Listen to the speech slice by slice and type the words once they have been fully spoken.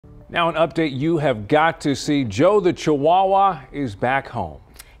Now an update you have got to see. Joe the Chihuahua is back home.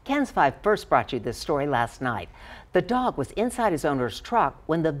 KENS 5 first brought you this story last night. The dog was inside his owner's truck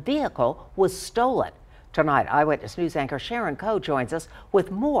when the vehicle was stolen. Tonight, Eyewitness News anchor Sharon Coe joins us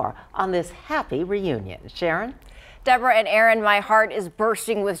with more on this happy reunion. Sharon? Deborah and Aaron, my heart is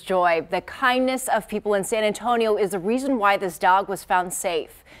bursting with joy. The kindness of people in San Antonio is the reason why this dog was found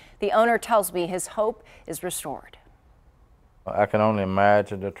safe. The owner tells me his hope is restored. I can only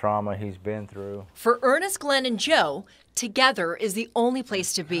imagine the trauma he's been through. For Ernest, Glenn, and Joe, together is the only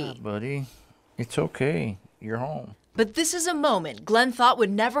place to be. Buddy, it's okay. You're home. But this is a moment Glenn thought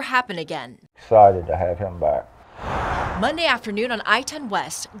would never happen again. Excited to have him back. Monday afternoon on I-10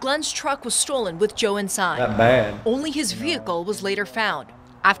 West, Glenn's truck was stolen with Joe inside. Not bad. Only his vehicle was later found.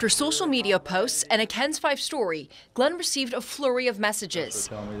 After social media posts and a KENS 5 story, Glenn received a flurry of messages.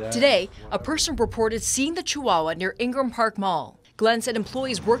 Today, a person reported seeing the Chihuahua near Ingram Park Mall. Glenn said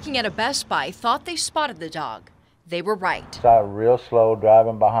employees working at a Best Buy thought they spotted the dog. They were right. I was real slow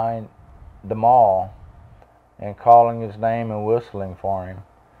driving behind the mall and calling his name and whistling for him.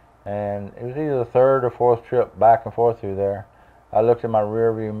 And it was either the third or fourth trip back and forth through there. I looked in my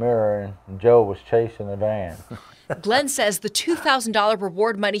rearview mirror and Joe was chasing the van. Glenn says the $2,000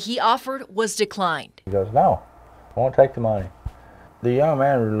 reward money he offered was declined. He goes, no, I won't take the money. The young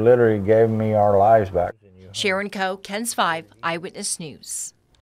man literally gave me our lives back. Sharon Coe, KENS 5, Eyewitness News.